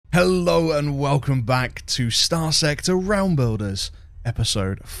Hello and welcome back to Starsector Realmbuilders,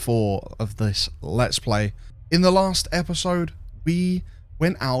 episode 4 of this Let's Play. In the last episode, we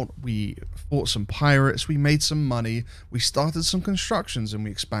went out, we fought some pirates, we made some money, we started some constructions and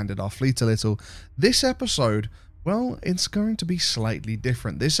we expanded our fleet a little. This episode, well, it's going to be slightly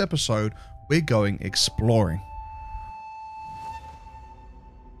different. This episode, we're going exploring.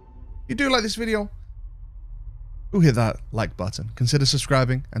 If you do like this video, go hit that like button, consider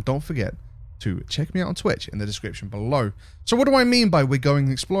subscribing, and don't forget to check me out on Twitch in the description below. So what do I mean by we're going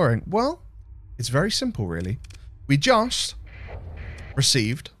exploring? Well, it's very simple really. We just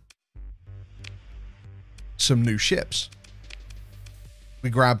received some new ships. We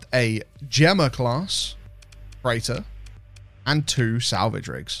grabbed a Gemma class freighter and 2 salvage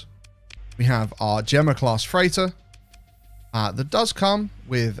rigs. We have our Gemma class freighter. That does come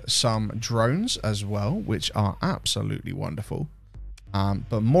with some drones as well, which are absolutely wonderful.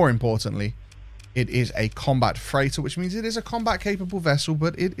 But more importantly, it is a combat freighter, which means it is a combat capable vessel,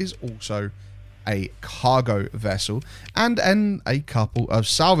 but it is also a cargo vessel and a couple of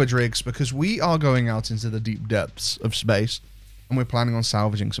salvage rigs, because we are going out into the deep depths of space and we're planning on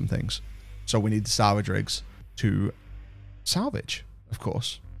salvaging some things. So we need the salvage rigs to salvage, of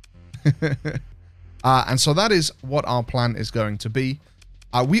course. And so that is what our plan is going to be.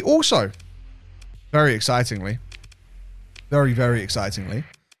 We also, very excitingly, very excitingly,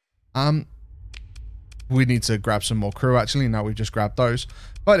 we need to grab some more crew actually. Now we've just grabbed those.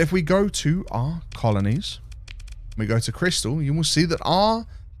 But if we go to our colonies, we go to Crystal, you will see that our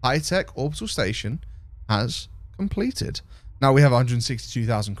high-tech orbital station has completed. Now we have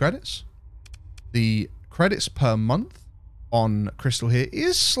 162,000 credits. The credits per month on Crystal here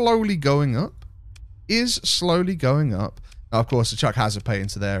is slowly going up. Now, of course, the chuck hazard pay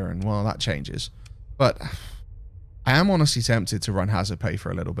into there, and well, that changes. But I am honestly tempted to run hazard pay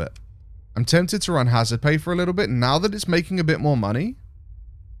for a little bit. I'm tempted to run hazard pay for a little bit now that it's making a bit more money.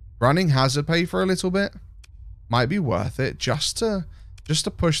 Running hazard pay for a little bit might be worth it just to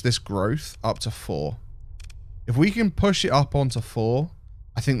push this growth up to 4. If we can push it up onto 4,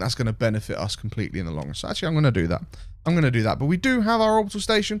 I think that's going to benefit us completely in the long run. So actually, I'm going to do that. But we do have our orbital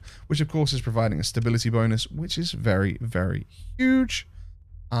station, which of course is providing a stability bonus, which is very huge.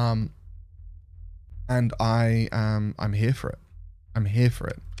 And I'm here for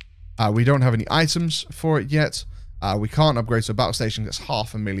it. We don't have any items for it yet. We can't upgrade to a battle station that's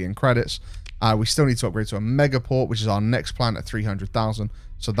 500,000 credits. We still need to upgrade to a megaport, which is our next plan at 300,000.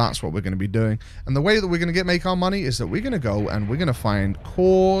 So that's what we're going to be doing. And the way that we're going to make our money is that we're going to go and we're going to find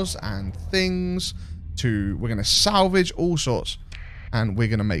cores and things. We're going to salvage all sorts, and we're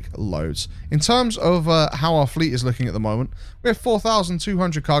going to make loads. In terms of how our fleet is looking at the moment, we have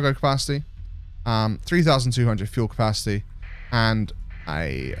 4,200 cargo capacity, 3,200 fuel capacity, and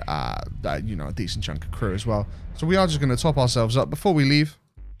a decent chunk of crew as well. So we are just going to top ourselves up before we leave.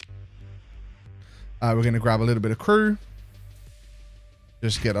 We're going to grab a little bit of crew,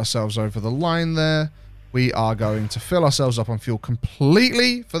 just get ourselves over the line there. We are going to fill ourselves up on fuel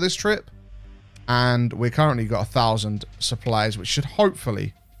completely for this trip. And we currently got 1,000 supplies, which should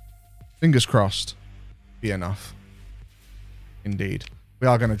hopefully, fingers crossed, be enough. Indeed. We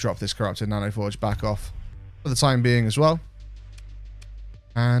are going to drop this corrupted nanoforge back off for the time being as well.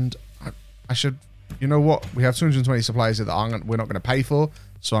 And I should, you know what? We have 220 supplies that we're not going to pay for,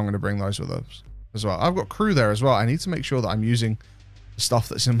 so I'm going to bring those with us as well. I've got crew there as well. I need to make sure that I'm using the stuff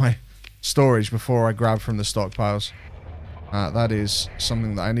that's in my storage before I grab from the stockpiles. That is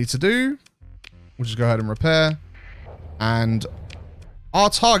something that I need to do. We'll just go ahead and repair. And our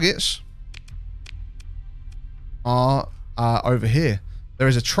targets are over here. There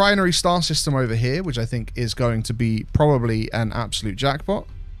is a trinary star system over here, which I think is going to be probably an absolute jackpot.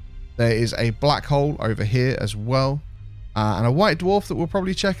 There is a black hole over here as well. And a white dwarf that we'll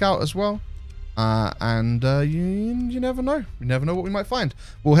probably check out as well. You never know. You never know what we might find.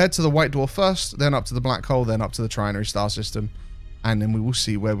 We'll head to the white dwarf first, then up to the black hole, then up to the trinary star system. And then we will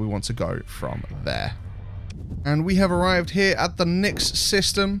see where we want to go from there. And we have arrived here at the Nyx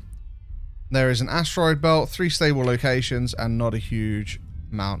system. There is an asteroid belt, 3 stable locations, and not a huge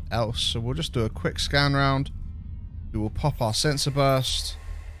amount else. So we'll just do a quick scan round. We will pop our sensor burst,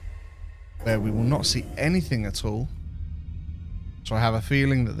 where we will not see anything at all. So I have a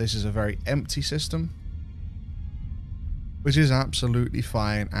feeling that this is a very empty system, which is absolutely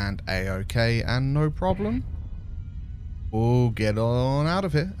fine and a-okay and no problem. We'll get on out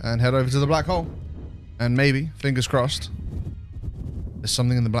of here and head over to the black hole. And maybe, fingers crossed, there's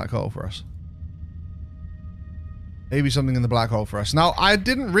something in the black hole for us. Maybe something in the black hole for us. Now, I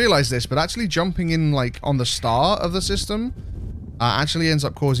didn't realize this, but actually jumping in, like, on the star of the system actually ends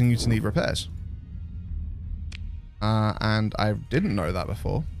up causing you to need repairs. And I didn't know that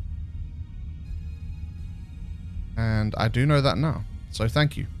before. And I do know that now. So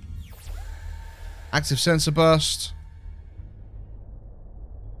thank you. Active sensor burst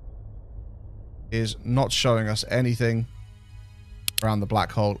is not showing us anything around the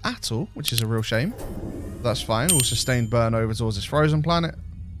black hole at all, which is a real shame. That's fine. We'll sustain burn over towards this frozen planet.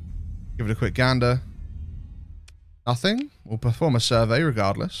 Give it a quick gander. Nothing. We'll perform a survey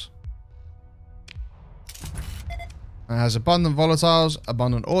regardless. It has abundant volatiles,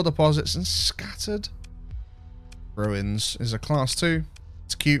 abundant ore deposits, and scattered ruins. Is a class 2.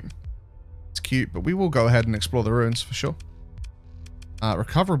 It's cute. It's cute, but we will go ahead and explore the ruins for sure.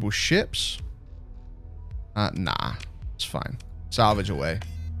 Recoverable ships. Nah. It's fine. Salvage away.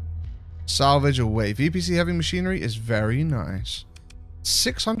 Salvage away. VPC heavy machinery is very nice.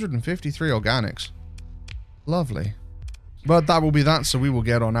 653 organics. Lovely. But that will be that, so we will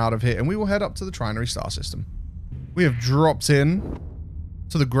get on out of here and we will head up to the Trinary star system. We have dropped in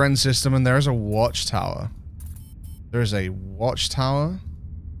to the Gren system and there is a watchtower. There is a watchtower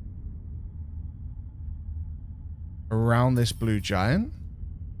around this blue giant.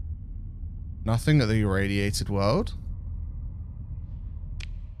 Nothing at the irradiated world.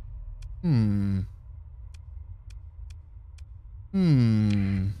 We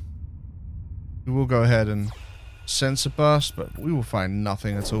will go ahead and sensor burst, but we will find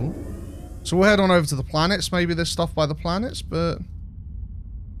nothing at all. So we'll head on over to the planets. Maybe there's stuff by the planets, but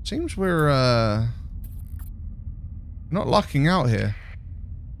seems we're not lucking out here.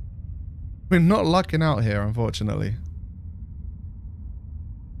 We're not lucking out here, unfortunately.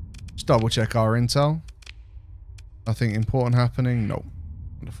 Just double check our intel. Nothing important happening. Nope.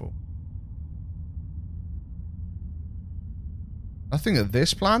 Wonderful. Nothing at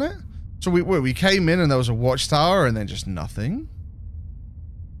this planet? So we came in and there was a watchtower and then just nothing?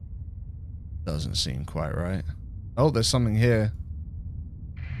 Doesn't seem quite right. Oh, there's something here.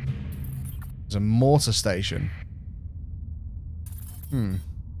 There's a mortar station.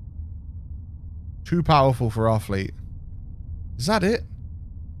 Too powerful for our fleet. Is that it?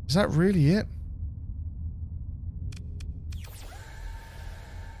 Is that really it?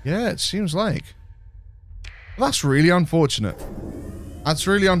 Yeah, it seems like. Well, that's really unfortunate. That's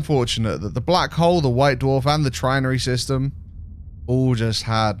really unfortunate that the black hole, the white dwarf, and the trinary system all just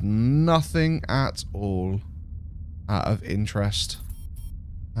had nothing at all of interest.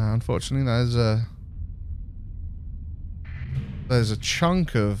 Unfortunately, there's a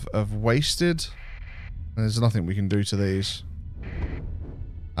chunk of wasted. There's nothing we can do to these.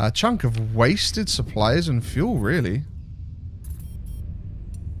 A chunk of wasted supplies and fuel, really.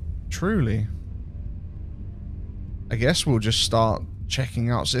 Truly. I guess we'll just start checking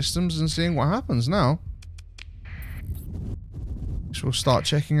out systems and seeing what happens now. So we'll start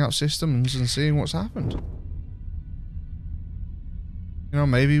checking out systems and seeing what's happened. You know,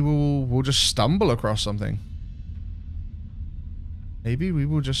 maybe we'll just stumble across something. Maybe we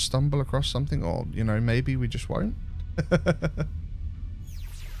will just stumble across something, or, you know, maybe we just won't.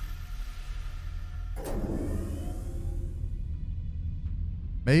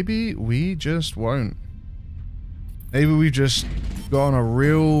 Maybe we just won't. Maybe we just got on a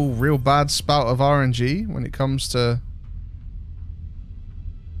real bad spout of RNG when it comes to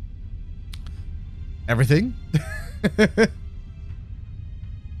everything.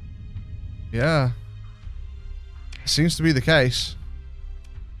 Yeah. Seems to be the case.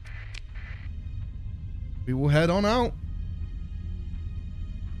 We will head on out.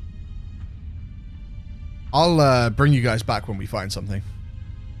 I'll bring you guys back when we find something,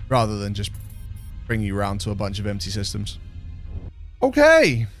 rather than just bring you around to a bunch of empty systems.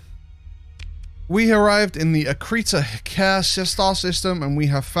 Okay. We arrived in the Akrita Care star system and we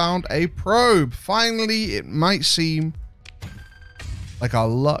have found a probe. Finally, it might seem like our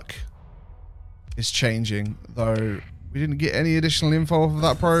luck is changing, though we didn't get any additional info off of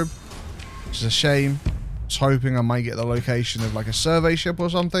that probe, which is a shame. I was hoping I might get the location of like a survey ship or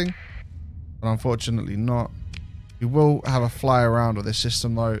something, but unfortunately not. We will have a fly around with this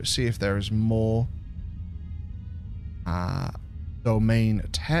system though, see if there is more domain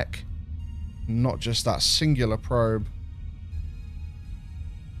tech, not just that singular probe.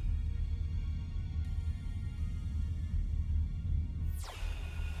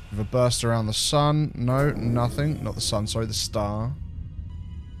 Have a burst around the sun. No, nothing. Not the sun, sorry, the star.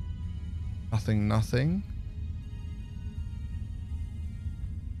 Nothing, nothing.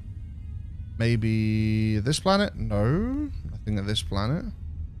 Maybe this planet? No, nothing at this planet.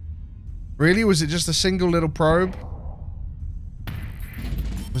 Really? Was it just a single little probe?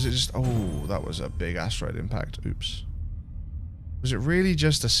 Was it just... Oh, that was a big asteroid impact. Oops. Was it really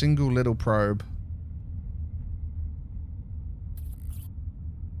just a single little probe?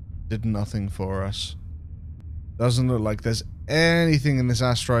 Did nothing for us. Doesn't look like there's anything in this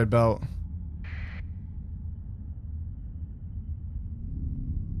asteroid belt.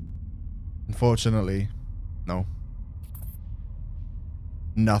 Unfortunately, no.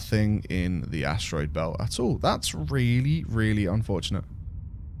 Nothing in the asteroid belt at all. That's really, really unfortunate.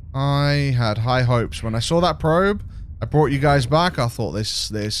 I had high hopes. When I saw that probe, I brought you guys back. I thought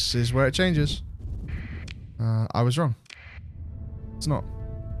this is where it changes. I was wrong. It's not.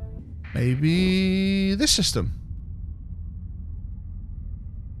 Maybe this system.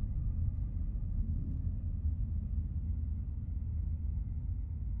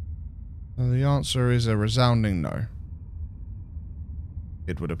 And the answer is a resounding no.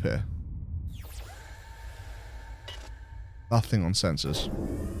 It would appear. Nothing on sensors.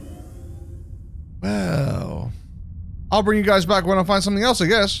 Well, I'll bring you guys back when I find something else, I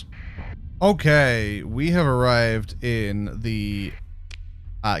guess. Okay, we have arrived in the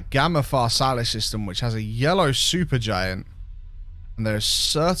Gamma Pharsalis system, which has a yellow supergiant. And there's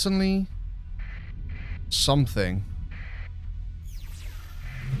certainly something.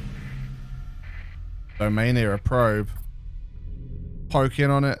 Domain era probe. Poke in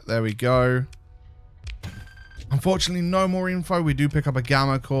on it. There we go. Unfortunately, no more info. We do pick up a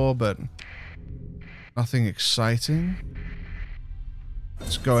gamma core, but nothing exciting.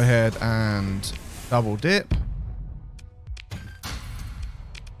 Let's go ahead and double dip.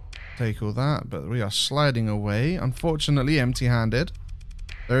 Take all that, but we are sliding away. Unfortunately, empty-handed.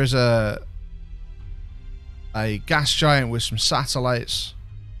 There is a gas giant with some satellites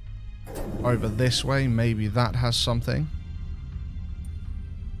over this way. Maybe that has something.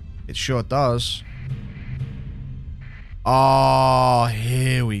 It sure does. Oh,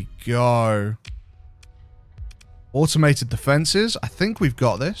 here we go. Automated defenses. I think we've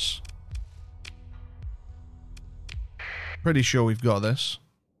got this. Pretty sure we've got this.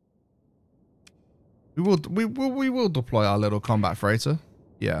 We will deploy our little combat freighter.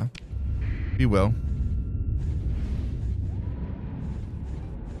 Yeah. We will.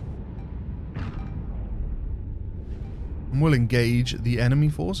 And we'll engage the enemy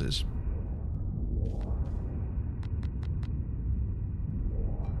forces.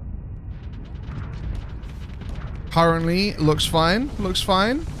 Currently, looks fine. Looks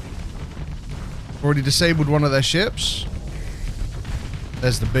fine. Already disabled one of their ships.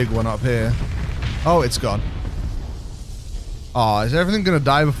 There's the big one up here. Oh, it's gone. Oh, is everything going to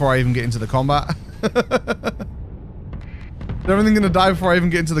die before I even get into the combat? Is everything going to die before I even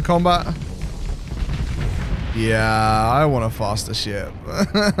get into the combat? Yeah, I want a faster ship.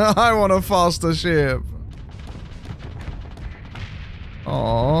 I want a faster ship.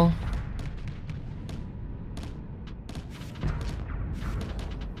 Aww.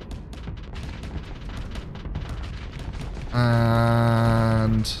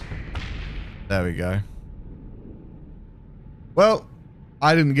 And there we go. Well,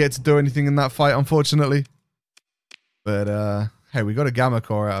 I didn't get to do anything in that fight, unfortunately. But, hey, we got a gamma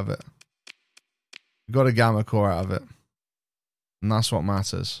core out of it. We got a gamma core out of it. And that's what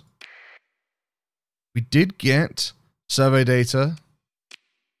matters. We did get survey data.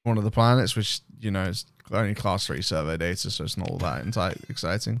 One of the planets, which, you know, is only class 3 survey data, so it's not all that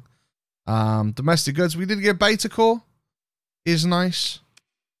exciting. Domestic goods, we did get beta core. Is nice.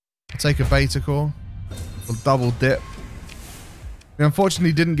 I'll take a beta core. We'll double dip. We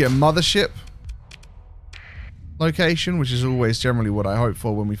unfortunately didn't get mothership location, which is always generally what I hope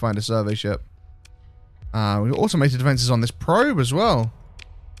for when we find a survey ship. We got automated defenses on this probe as well.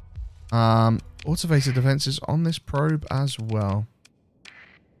 Automated defenses on this probe as well.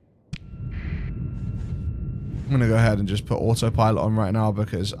 I'm going to go ahead and just put autopilot on right now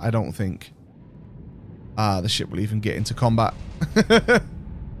because I don't think the ship will even get into combat.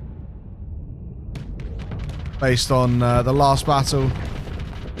 Based on the last battle.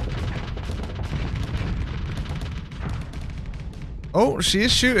 Oh, she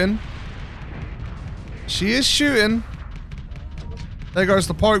is shooting. She is shooting. There goes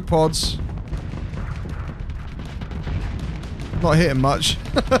the poke pods. Not hitting much.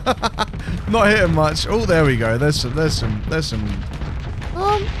 Not hitting much. Oh, there we go. There's some.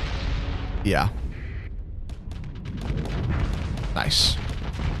 Yeah. Nice.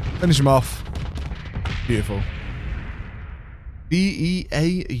 Finish him off. Beautiful.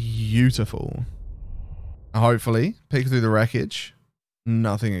 Beautiful. Hopefully, pick through the wreckage.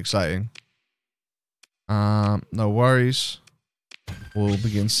 Nothing exciting. No worries. We'll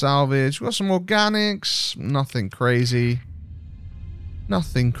begin salvage. We've got some organics. Nothing crazy.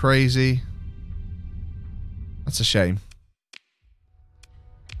 Nothing crazy. That's a shame.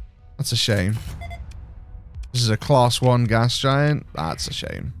 That's a shame. This is a class 1 gas giant. That's a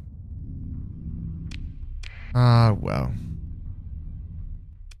shame. Ah, well.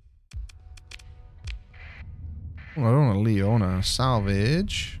 Oh, I don't want to leave. I want to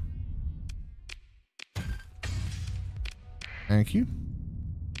salvage. Thank you.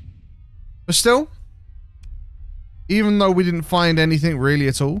 But still, even though we didn't find anything really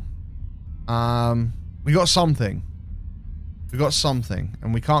at all, we got something. We got something,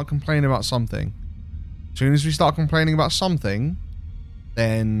 and we can't complain about something. As soon as we start complaining about something,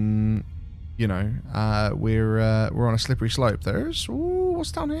 then, you know, we're on a slippery slope. There's, ooh,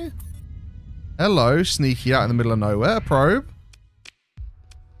 what's down here? Hello, sneaky out in the middle of nowhere, probe.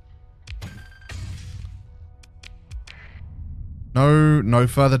 No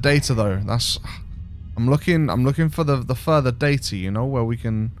further data though. I'm looking for the further data, you know, where we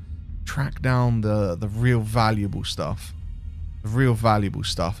can track down the real valuable stuff. The real valuable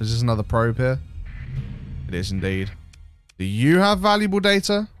stuff. Is this another probe here? It is indeed. Do you have valuable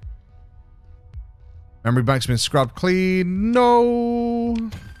data? Memory bank's been scrubbed clean. No.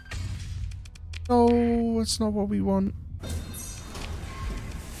 No, that's not what we want.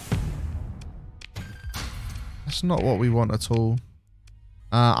 That's not what we want at all.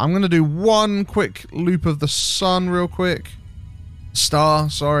 I'm going to do one quick loop of the sun real quick.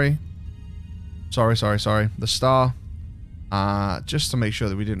 Star, sorry. Sorry. The star. Just to make sure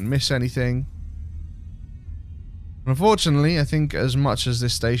that we didn't miss anything. Unfortunately, I think as much as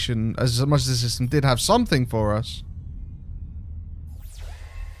this system did have something for us,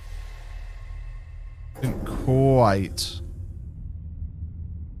 didn't quite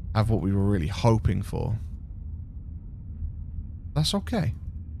have what we were really hoping for. That's okay.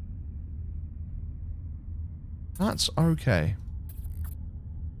 That's okay.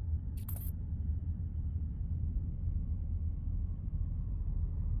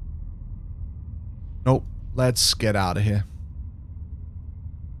 Nope. Let's get out of here.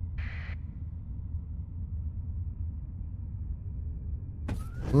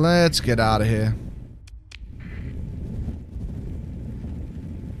 Let's get out of here.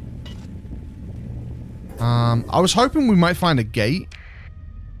 I was hoping we might find a gate.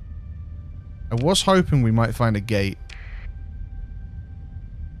 I was hoping we might find a gate.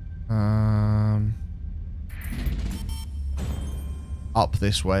 Up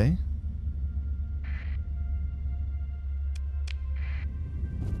this way.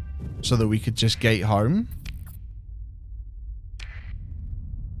 So that we could just gate home.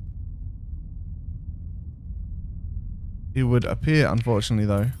 It would appear, unfortunately,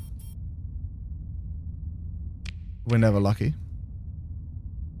 though. We're never lucky.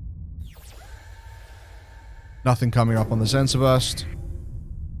 Nothing coming up on the sensor burst.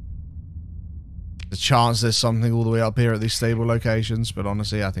 The chance there's something all the way up here at these stable locations, but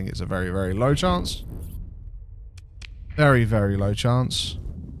honestly, I think it's a very, very low chance. Very, very low chance.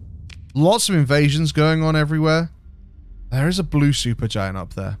 Lots of invasions going on everywhere. There is a blue supergiant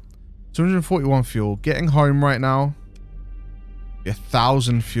up there. 241 fuel. Getting home right now.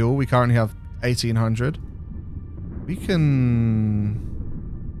 1,000 fuel. We currently have 1,800. We can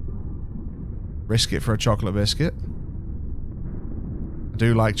risk it for a chocolate biscuit. I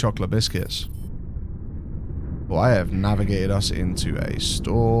do like chocolate biscuits. Well, I have navigated us into a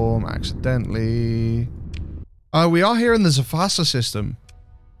storm accidentally. We are here in the Zafasa system.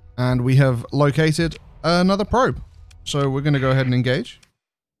 And we have located another probe. So we're going to go ahead and engage.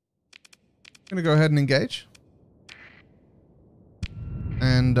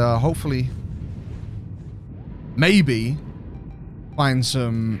 And hopefully, maybe, find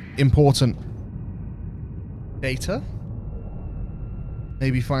some important data.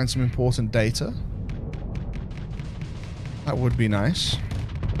 That would be nice.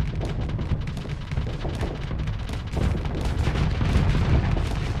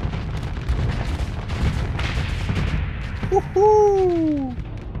 Woohoo!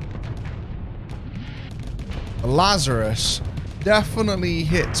 Lazarus definitely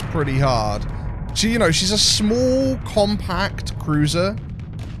hits pretty hard. She, you know, she's a small, compact cruiser,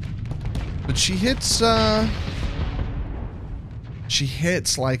 but she hits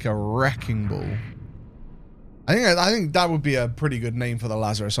like a wrecking ball. I think that would be a pretty good name for the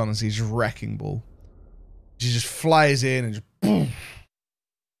Lazarus, honestly, just wrecking ball. She just flies in and just boom.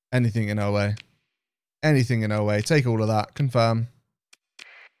 Anything in her way. Anything in her way. Take all of that. Confirm.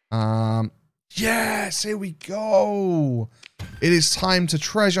 Yes, here we go. It is time to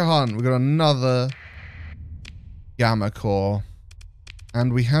treasure hunt. We've got another gamma core.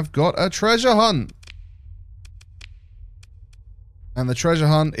 And we have got a treasure hunt. And the treasure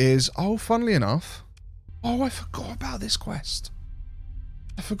hunt is, oh, funnily enough. Oh, I forgot about this quest.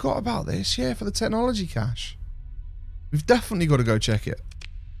 I forgot about this. Yeah, for the technology cache. We've definitely got to go check it.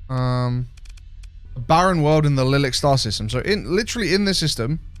 A barren world in the Lilic star system. So literally in this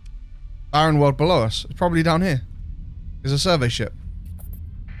system, barren world below us. It's probably down here. There's a survey ship.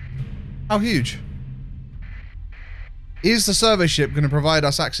 How huge? Is the survey ship going to provide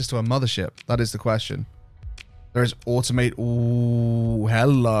us access to a mothership? That is the question. There is automate. Ooh,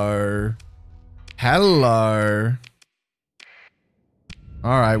 hello. Hello.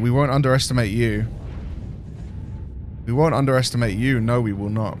 Alright, we won't underestimate you. We won't underestimate you. No, we will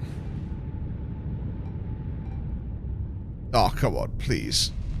not. Oh, come on,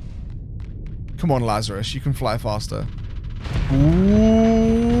 please. Come on, Lazarus. You can fly faster.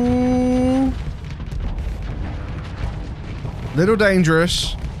 Ooh. Little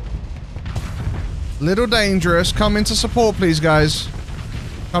dangerous. Little dangerous. Come into support, please, guys.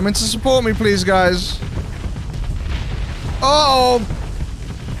 Come in to support me, please, guys. Oh!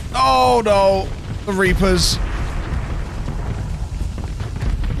 Oh, no. The Reapers.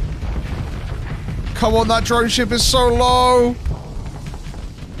 Come on, that drone ship is so low.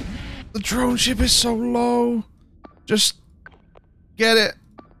 The drone ship is so low. Just get it.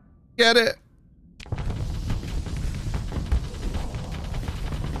 Get it.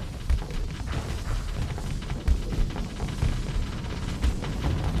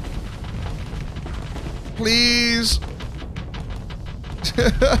 Please.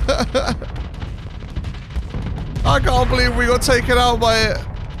 I can't believe we got taken out by it.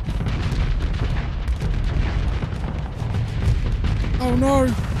 Oh no.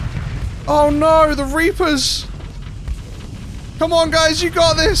 Oh no, the Reapers. Come on guys, you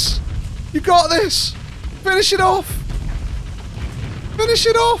got this. You got this. Finish it off. Finish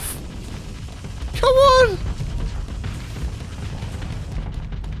it off. Come on.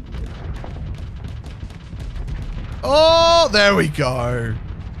 Oh, there we go.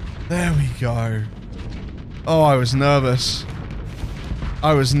 There we go. Oh, I was nervous.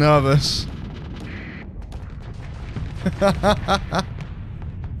 I was nervous.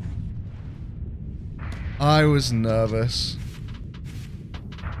 I was nervous.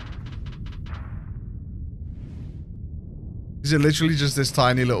 Is it literally just this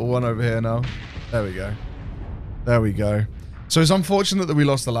tiny little one over here now? There we go. There we go. So it's unfortunate that we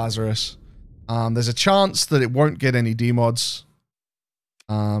lost the Lazarus. There's a chance that it won't get any demods.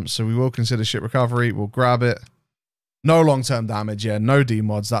 So we will consider ship recovery. We'll grab it. No long-term damage. Yeah, no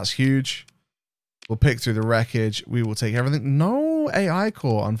demods. That's huge. We'll pick through the wreckage. We will take everything. No AI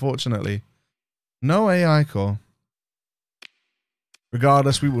core, unfortunately. No AI core.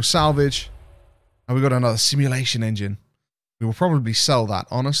 Regardless, we will salvage. And we got another simulation engine. We will probably sell that,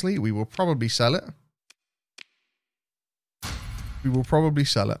 honestly. We will probably sell it. We will probably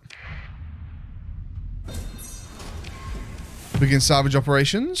sell it. Begin salvage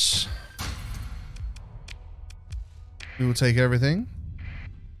operations. We will take everything.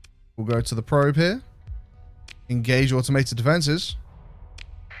 We'll go to the probe here. Engage automated defenses.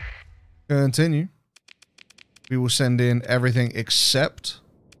 Continue. We will send in everything except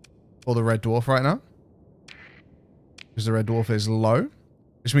for the Red Dwarf right now. Because the Red Dwarf is low.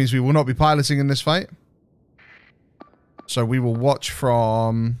 Which means we will not be piloting in this fight. So we will watch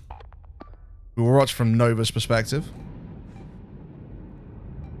from... We will watch from Nova's perspective.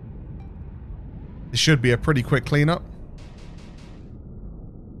 This should be a pretty quick cleanup.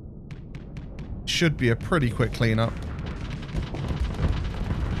 Should be a pretty quick cleanup.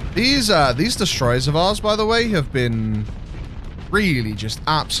 These destroyers of ours, by the way, have been really just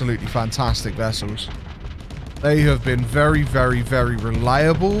absolutely fantastic vessels. They have been very, very, very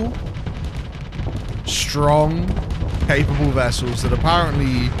reliable, strong, capable vessels that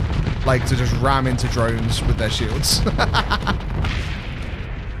apparently like to just ram into drones with their shields.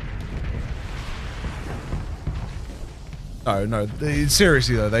 No,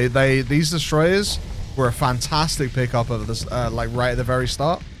 seriously though, these destroyers were a fantastic pickup of this, like right at the very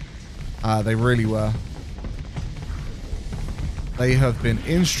start. They really were. They have been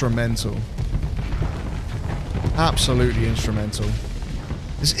instrumental. Absolutely instrumental.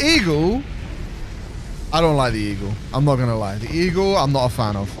 This Eagle, I don't like the Eagle. I'm not gonna lie. The Eagle, I'm not a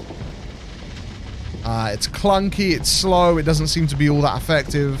fan of. It's clunky, it's slow, it doesn't seem to be all that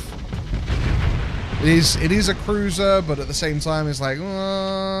effective. It is a cruiser, but at the same time, it's like,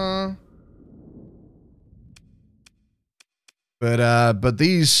 but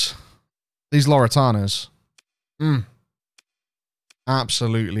these Lauritanas,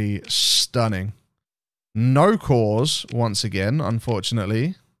 absolutely stunning. No cores once again,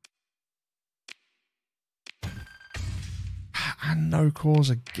 unfortunately, and no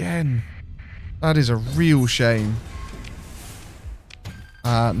cores again. That is a real shame.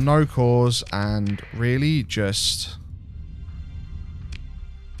 No cause, and really just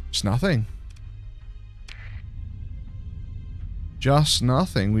nothing. Just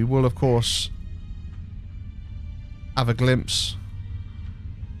nothing. We will, of course, have a glimpse.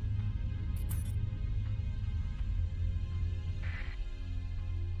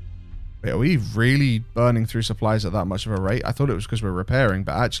 Wait, are we really burning through supplies at that much of a rate? I thought it was because we're repairing,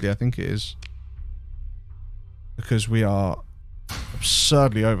 but actually I think it is because we are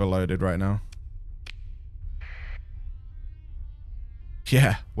absurdly overloaded right now.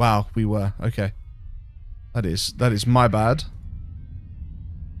 Yeah, wow, we were. Okay. That is my bad.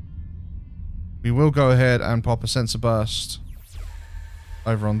 We will go ahead and pop a sensor burst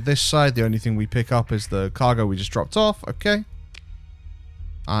over on this side. The only thing we pick up is the cargo we just dropped off. Okay.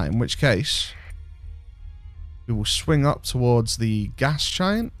 In which case, we will swing up towards the gas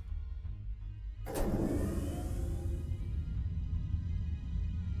giant.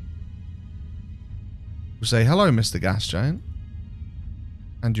 We'll say, hello, Mr. Gas Giant.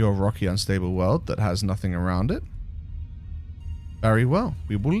 And your rocky, unstable world that has nothing around it. Very well.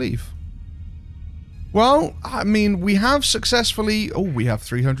 We will leave. Well, I mean, we have successfully... Oh, we have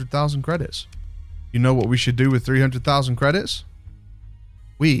 300,000 credits. You know what we should do with 300,000 credits?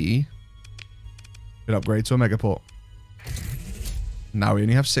 We could upgrade to a megaport. Now we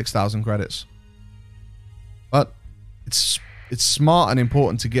only have 6,000 credits. But it's smart and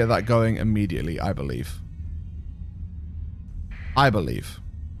important to get that going immediately, I believe. I believe.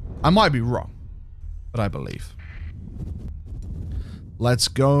 I might be wrong, but I believe. Let's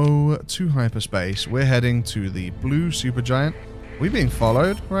go to hyperspace. We're heading to the blue supergiant. Are we being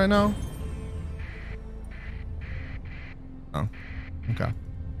followed right now? Oh, okay.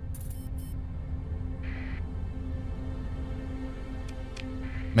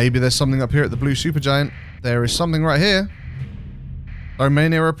 Maybe there's something up here at the blue supergiant. There is something right here.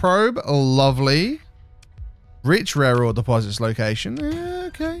 Domain era probe. Lovely. Rich rare ore deposits location.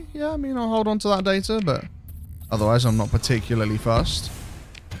 Okay. Yeah, I mean, I'll hold on to that data, but otherwise I'm not particularly fussed.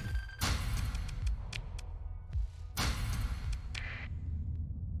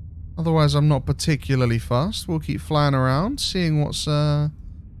 Otherwise I'm not particularly fussed. We'll keep flying around, seeing what's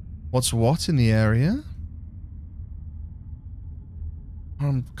what in the area.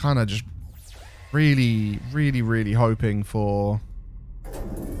 I'm kind of just really hoping for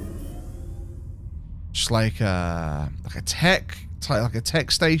just like a tech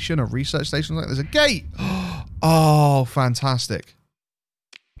station, a research station. Like, there's a gate. Oh, fantastic!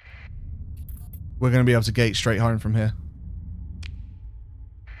 We're going to be able to gate straight home from here.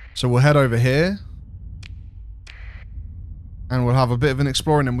 So we'll head over here, and we'll have a bit of an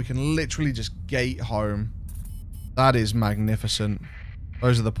exploring, and we can literally just gate home. That is magnificent.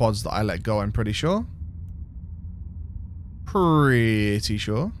 Those are the pods that I let go, I'm pretty sure. Pretty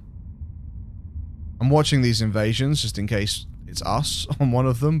sure. I'm watching these invasions just in case it's us on one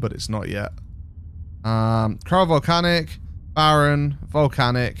of them, but it's not yet. Cryovolcanic, Baron,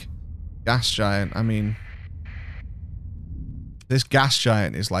 Volcanic, Gas Giant. I mean, this Gas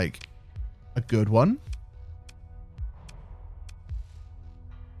Giant is like a good one.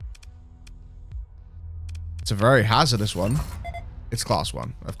 It's a very hazardous one. It's class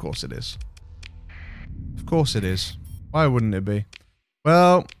 1. Of course it is. Of course it is. Why wouldn't it be?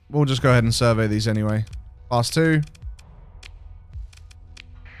 Well, we'll just go ahead and survey these anyway. Class 2.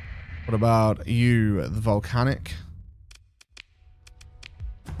 What about you, the Volcanic?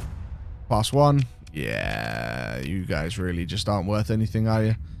 Class 1. Yeah, you guys really just aren't worth anything, are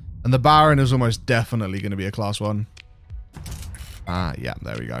you? And the Baron is almost definitely going to be a class 1. Yeah,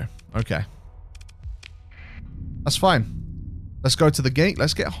 there we go. Okay. That's fine. Let's go to the gate.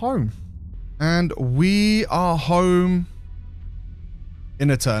 Let's get home. And we are home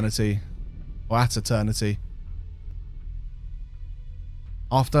in eternity. Or at eternity.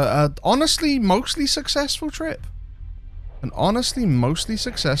 After a honestly mostly successful trip. An honestly mostly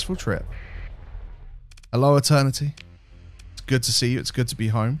successful trip. Hello, eternity. It's good to see you. It's good to be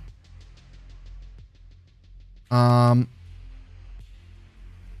home.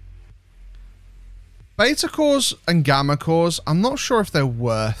 Beta cores and gamma cores, I'm not sure if they're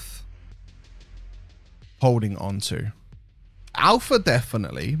worth holding on to. Alpha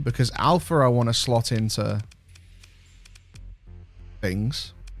definitely, because alpha I want to slot into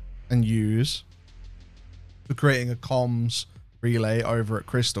things and use for creating a comms relay over at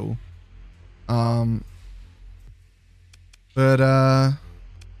Crystal.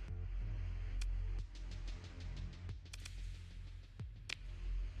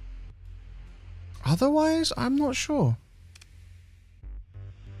 Otherwise, I'm not sure.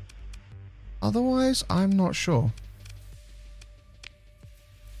 Otherwise, I'm not sure.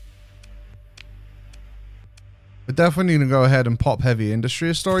 We're definitely going to go ahead and pop heavy industry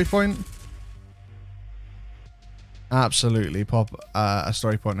a story point. Absolutely pop a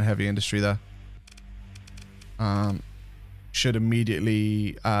story point in heavy industry there. Should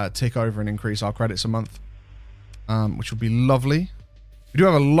immediately tick over and increase our credits a month, which would be lovely. We do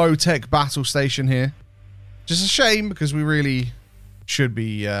have a low-tech battle station here, which is a shame because we really should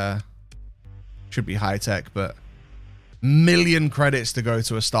be high-tech, but million credits to go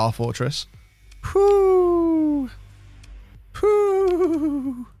to a star fortress. Whoo!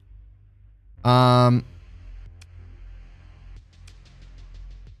 Whoo! For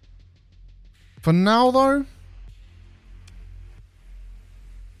now, though,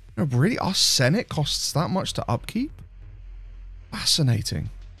 really, our Senate costs that much to upkeep? Fascinating.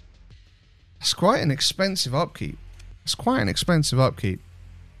 That's quite an expensive upkeep. It's quite an expensive upkeep.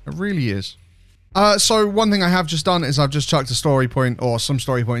 It really is. So one thing I have just done is I've just chucked a story point or some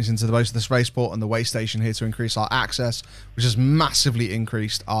story points into both the spaceport and the way station here to increase our access, which has massively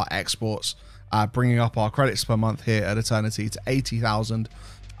increased our exports, bringing up our credits per month here at Eternity to 80,000.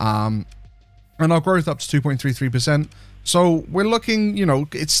 And our growth up to 2.33%. So we're looking, you know,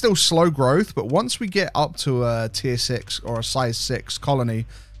 it's still slow growth, but once we get up to a tier 6 or a size 6 colony,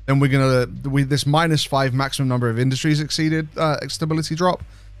 then we're going to, with this -5 maximum number of industries exceeded stability drop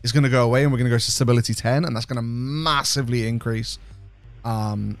is going to go away, and we're going to go to stability 10, and that's going to massively increase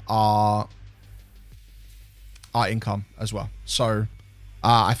our income as well. So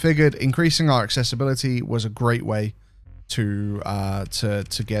I figured increasing our accessibility was a great way to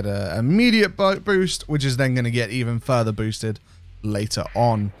get an immediate boost, which is then going to get even further boosted later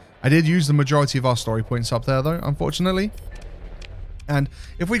on. I did use the majority of our story points up there, though, unfortunately. And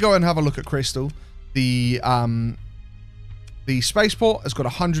if we go and have a look at Crystal, the spaceport has got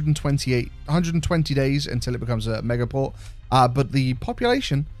 120 days until it becomes a megaport, but the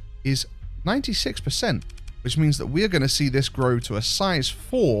population is 96%, which means that we're going to see this grow to a size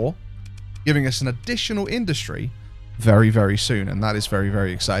 4, giving us an additional industry very, very soon, and that is very,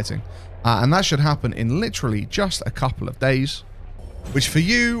 very exciting. And that should happen in literally just a couple of days, which for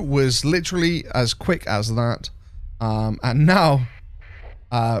you was literally as quick as that. And now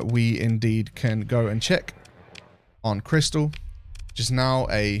we indeed can go and check on Crystal, which is now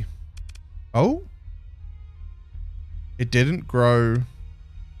a... Oh? It didn't grow.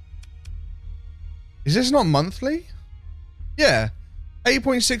 Is this not monthly? Yeah.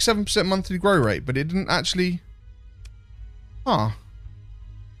 8.67% monthly grow rate, but it didn't actually... Huh.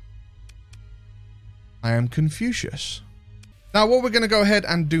 I am Confucius. Now, what we're going to go ahead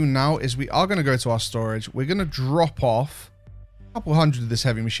and do now is we are going to go to our storage. We're going to drop off a couple hundred of this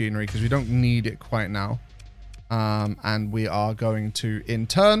heavy machinery because we don't need it quite now. And we are going to, in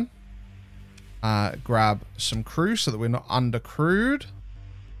turn, grab some crew so that we're not under-crewed.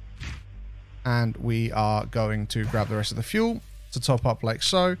 And we are going to grab the rest of the fuel to top up like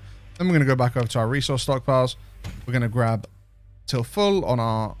so. Then we're going to go back over to our resource stockpiles. We're going to grab till full on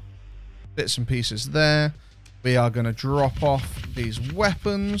our bits and pieces there. We are going to drop off these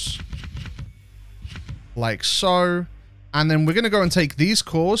weapons like so. And then we're going to go and take these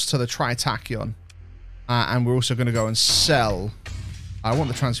cores to the Tritachyon. And we're also going to go and sell. I want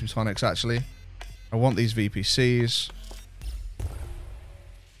the Transmutonics, actually. I want these VPCs.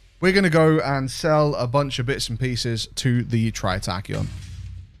 We're going to go and sell a bunch of bits and pieces to the Tritachyon.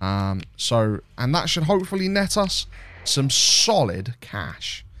 And that should hopefully net us some solid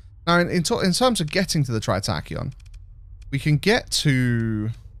cash. Now, in terms of getting to the Tritachyon, we can get to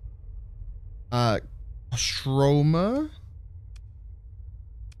Ostroma.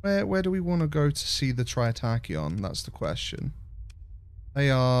 Where do we want to go to see the Tritachyon? That's the question. They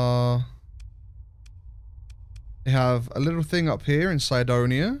have a little thing up here in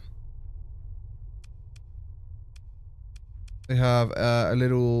Cydonia. They have a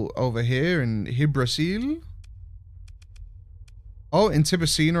little over here in Hibrasil. Oh, in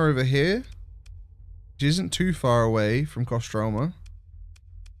Tibicina over here, which isn't too far away from Kostroma.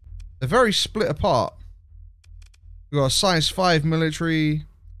 They're very split apart. We've got a size 5 military,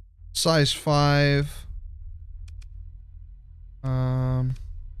 size 5.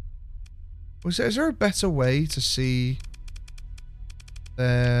 Is there a better way to see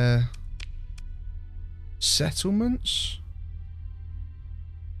their settlements?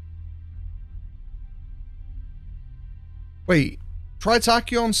 Wait,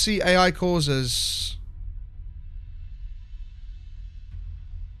 Tritachyon see AI cores as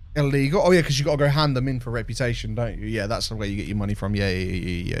illegal? Oh yeah, because you got to go hand them in for reputation, don't you? Yeah, that's the way you get your money from. Yeah.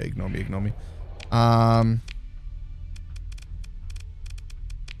 Ignore me.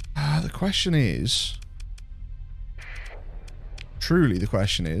 The question is, truly the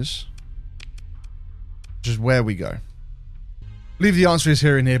question is, which is where we go. I believe the answer is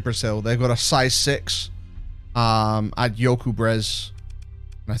here in Brazil. They've got a size 6 at Yoku Brez.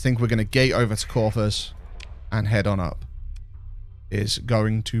 And I think we're going to gate over to Corfus and head on up. Is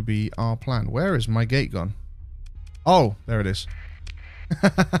going to be our plan. Where is my gate gone? Oh, there it is.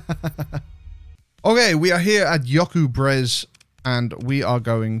 Okay, we are here at Yoku Brez, and we are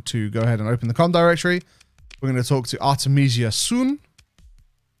going to go ahead and open the comm directory. We're going to talk to Artemisia soon.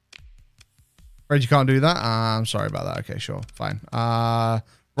 Afraid you can't do that? I'm sorry about that. Okay, sure. Fine.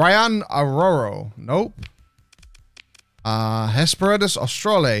 Ryan Aurora. Nope. Hesperidus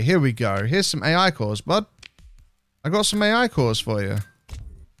Australe. Here we go. Here's some AI cores, bud. I got some AI cores for you.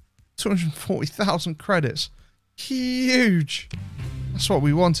 240,000 credits. Huge. That's what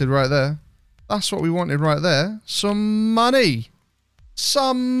we wanted right there. That's what we wanted right there. Some money.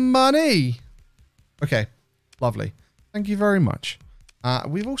 Some money. Okay. Lovely. Thank you very much.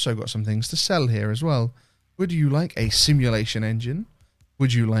 We've also got some things to sell here as well. Would you like a simulation engine?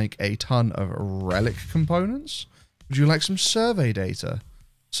 Would you like a ton of relic components? Would you like some survey data?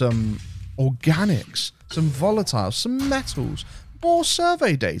 Some organics? Some volatiles? Some metals? More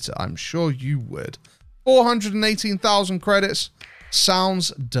survey data? I'm sure you would. 418,000 credits.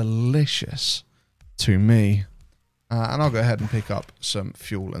 Sounds delicious to me. And I'll go ahead and pick up some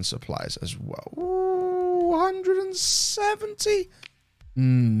fuel and supplies as well. Ooh, 170?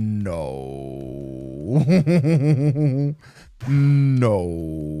 No.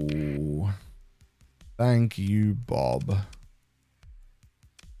 No. Thank you, Bob.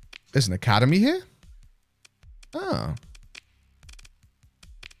 There's an academy here? Oh.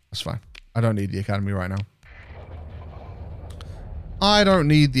 That's fine. I don't need the academy right now. I don't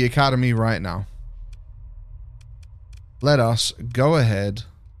need the academy right now. Let us go ahead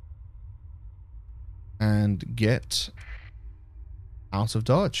and get out of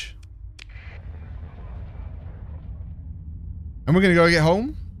Dodge. And we're going to go get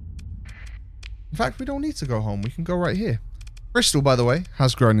home. In fact, we don't need to go home. We can go right here. Bristol, by the way,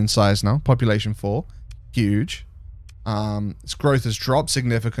 has grown in size now. Population 4. Huge. Its growth has dropped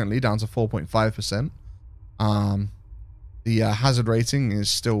significantly down to 4.5%. The hazard rating is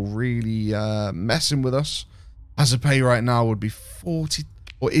still really messing with us. Hazard pay right now would be 40,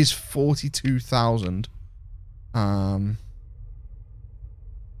 or is 42,000.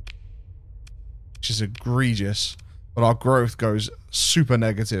 Which is egregious. But our growth goes super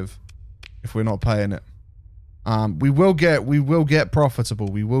negative if we're not paying it. We will get profitable.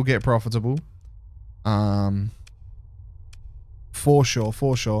 We will get profitable. For sure,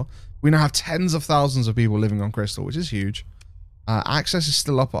 for sure. We now have tens of thousands of people living on Crystal, which is huge. Access is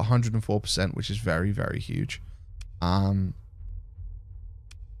still up at 104%, which is very, very huge.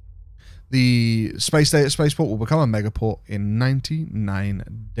 The spaceport will become a megaport in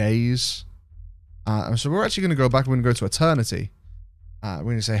 99 days. So we're actually going to go back. We're going to go to Eternity. We're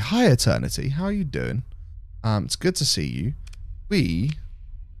going to say, hi, Eternity. How are you doing? It's good to see you. We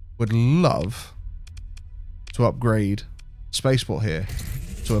would love to upgrade spaceport here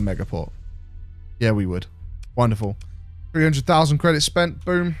to a megaport. Yeah, we would. Wonderful. 300,000 credits spent.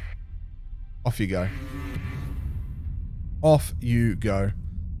 Boom. Off you go. Off you go.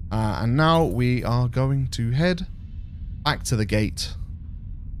 And now we are going to head back to the gate.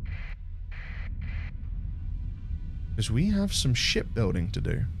 Because we have some shipbuilding to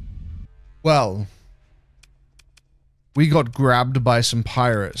do. Well, we got grabbed by some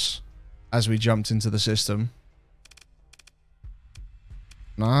pirates as we jumped into the system.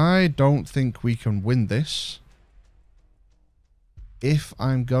 And I don't think we can win this, if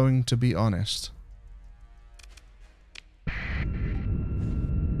I'm going to be honest.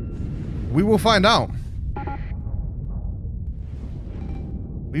 We will find out.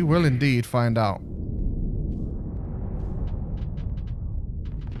 We will indeed find out.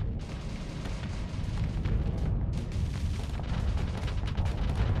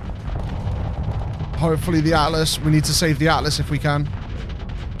 Hopefully the Atlas. We need to save the Atlas if we can.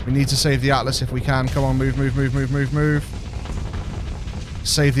 We need to save the Atlas if we can. Come on, move, move, move, move, move, move.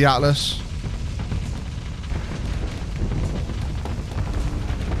 Save the Atlas.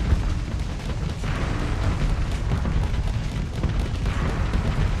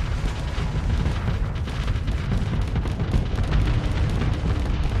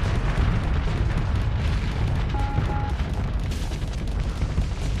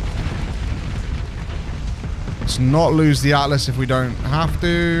 Let's not lose the Atlas if we don't have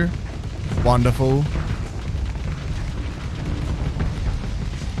to. Wonderful.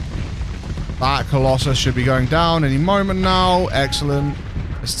 That Colossus should be going down any moment now. Excellent.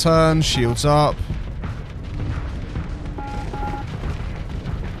 Let's turn. Shields up.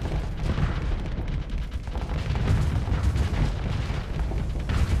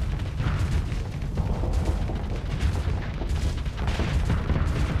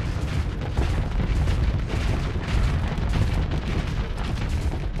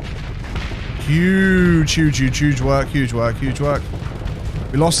 Huge, huge, huge, huge work. Huge work, huge work.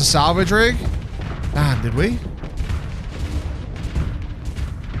 We lost the salvage rig. Damn, did we?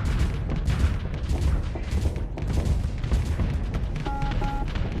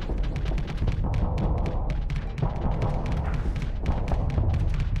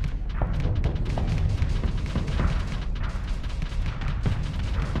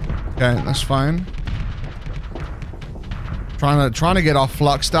 Okay, that's fine. Trying to get our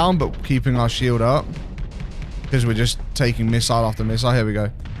flux down, but keeping our shield up. Because we're just taking missile after missile. Here we go.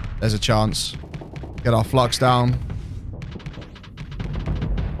 There's a chance. Get our flux down.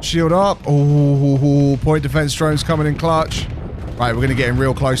 Shield up. Oh, point defense drones coming in clutch. Right, we're going to get in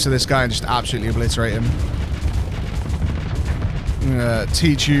real close to this guy and just absolutely obliterate him. I'm going to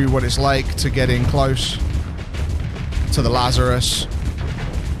teach you what it's like to get in close to the Lazarus.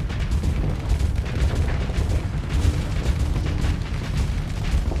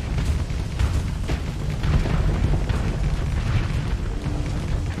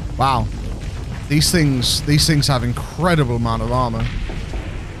 Wow. These things have incredible amount of armor.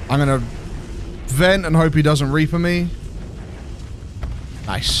 I'm going to vent and hope he doesn't Reaper me.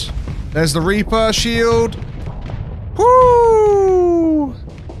 Nice. There's the Reaper shield. Woo!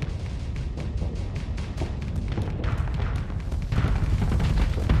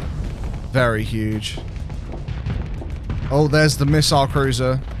 Very huge. Oh, there's the missile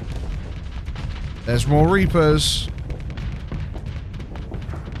cruiser. There's more Reapers.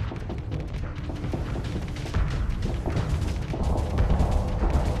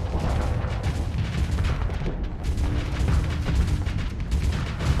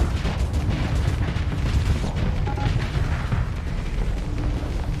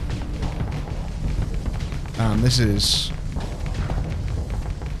 This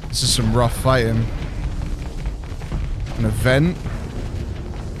is some rough fighting. An event.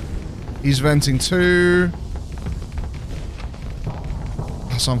 He's venting too.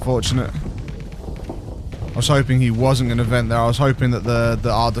 That's unfortunate. I was hoping he wasn't going to vent there. I was hoping that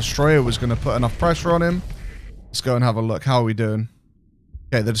our destroyer was going to put enough pressure on him. Let's go and have a look. How are we doing?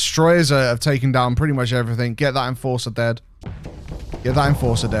 Okay, the destroyers have taken down pretty much everything. Get that enforcer dead. Get that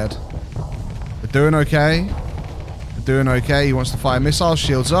enforcer dead. We're doing okay. Doing okay. He wants to fire missiles.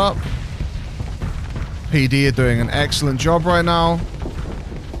 Shields up. PD are doing an excellent job right now.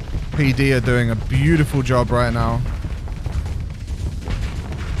 PD are doing a beautiful job right now.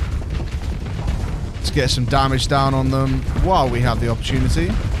 Let's get some damage down on them while we have the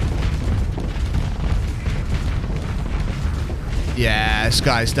opportunity. Yeah, this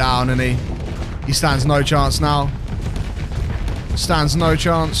guy's down, isn't he? He stands no chance now. Stands no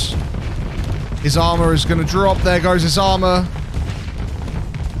chance. His armor is going to drop. There goes his armor.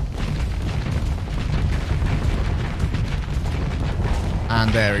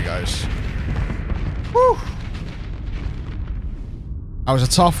 And there he goes. Whew. That was a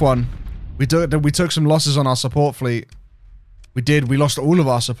tough one. We took some losses on our support fleet. We did. We lost all of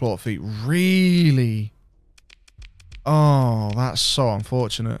our support fleet. Really? Oh, that's so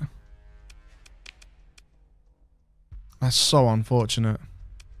unfortunate. That's so unfortunate.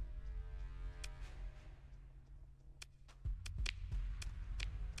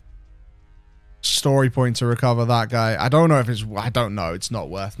 Story point to recover that guy. I don't know if it's... I don't know. It's not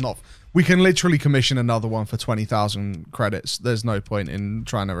worth... We can literally commission another one for 20,000 credits. There's no point in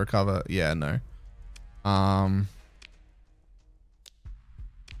trying to recover. Yeah, no.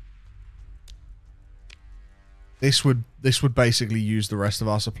 This would basically use the rest of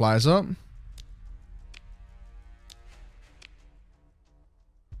our supplies up.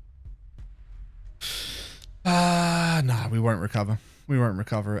 Nah, we won't recover. We won't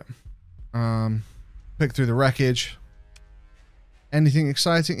recover it. Pick through the wreckage. Anything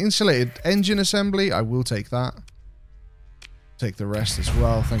exciting? Insulated engine assembly. I will take that. Take the rest as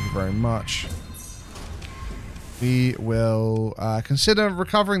well. Thank you very much. We will consider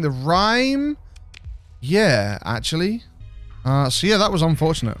recovering the rhyme. Yeah, actually. So yeah, that was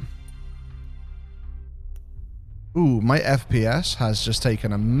unfortunate. Ooh, my FPS has just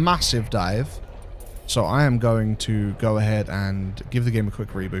taken a massive dive. So I am going to go ahead and give the game a quick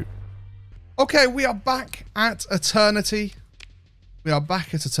reboot. Okay, we are back at Eternity. We are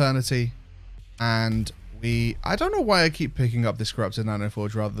back at Eternity. And I don't know why I keep picking up this Corrupted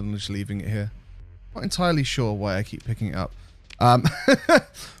Nanoforge rather than just leaving it here. Not entirely sure why I keep picking it up.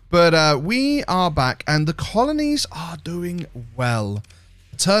 But we are back and the colonies are doing well.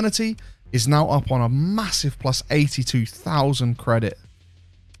 Eternity is now up on a massive plus 82,000 credit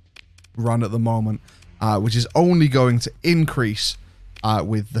run at the moment, which is only going to increase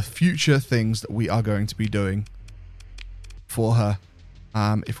with the future things that we are going to be doing for her.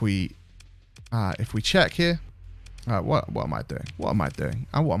 If we if we check here, what am I doing? What am I doing?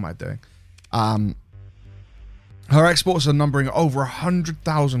 What am I doing? Her exports are numbering over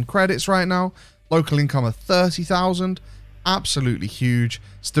 100,000 credits right now. Local income of 30,000. Absolutely huge.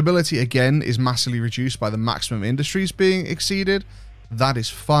 Stability, again, is massively reduced by the maximum industries being exceeded. That is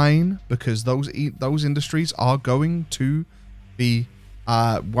fine, because those industries are going to be,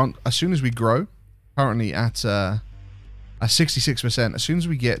 as soon as we grow, currently at a 66%, as soon as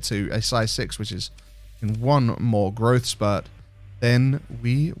we get to a size 6, which is in one more growth spurt, then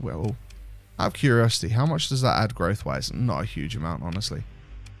we will... Out of curiosity, how much does that add growth-wise? Not a huge amount, honestly.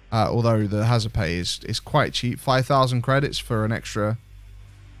 Although the hazard pay is quite cheap. 5,000 credits for an extra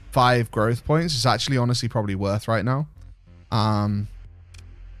 5 growth points is actually, honestly, probably worth right now.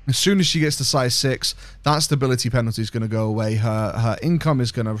 As soon as she gets to size 6, that stability penalty is going to go away. Her income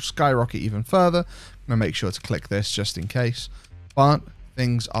is going to skyrocket even further. I'm going to make sure to click this just in case. But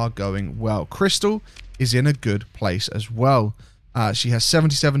things are going well. Crystal is in a good place as well. She has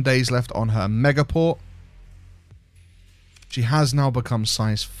 77 days left on her megaport. She has now become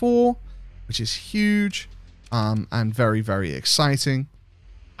size 4, which is huge and very, very exciting.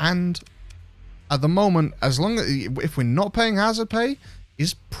 And at the moment, as long as if we're not paying hazard pay,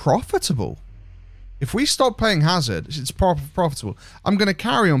 is profitable. If we stop paying hazard, it's profitable. I'm going to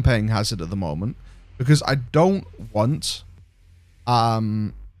carry on paying hazard at the moment because I don't want...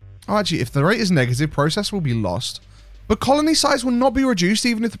 Oh, actually, if the rate is negative, process will be lost. But colony size will not be reduced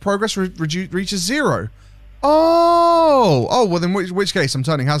even if the progress reaches 0. Oh, well then in which case I'm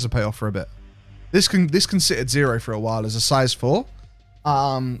turning hazard pay off for a bit. This can sit at 0 for a while as a size 4.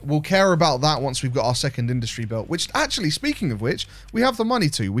 We'll care about that once we've got our second industry built, which actually, speaking of which, we have the money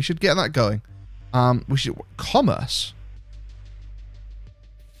to. We should get that going. We should... Commerce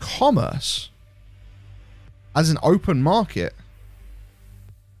as an open market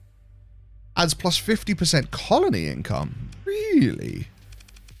adds plus 50% colony income. Really?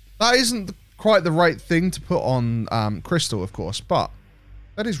 That isn't quite the right thing to put on Crystal, of course, but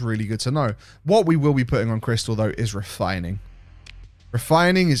that is really good to know. What we will be putting on Crystal, though, is refining.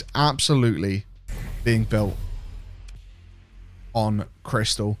 Refining is absolutely being built on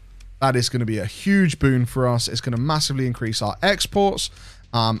Crystal. That is going to be a huge boon for us. It's going to massively increase our exports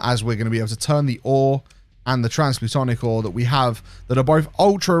as we're going to be able to turn the ore and the transplutonic ore that we have that are both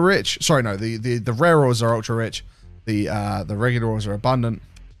ultra rich. Sorry, no, the rare ores are ultra rich. The regular ores are abundant.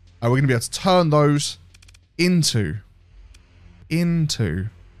 We're going to be able to turn those into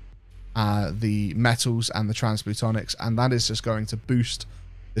the metals and the transplutonics, and that is just going to boost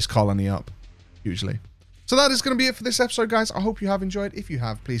this colony up hugely. So that is going to be it for this episode, guys. I hope you have enjoyed. If you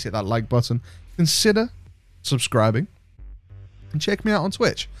have, please hit that like button. Consider subscribing and check me out on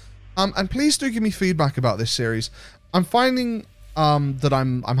Twitch. And please do give me feedback about this series. I'm finding that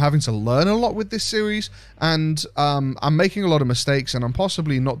I'm having to learn a lot with this series, and I'm making a lot of mistakes, and I'm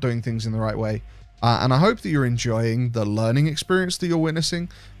possibly not doing things in the right way. And I hope that you're enjoying the learning experience that you're witnessing.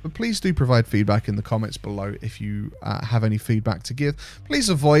 But please do provide feedback in the comments below if you have any feedback to give. Please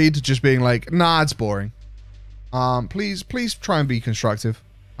avoid just being like, nah, it's boring. Please try and be constructive.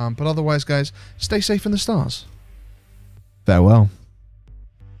 But otherwise, guys, stay safe in the stars. Farewell.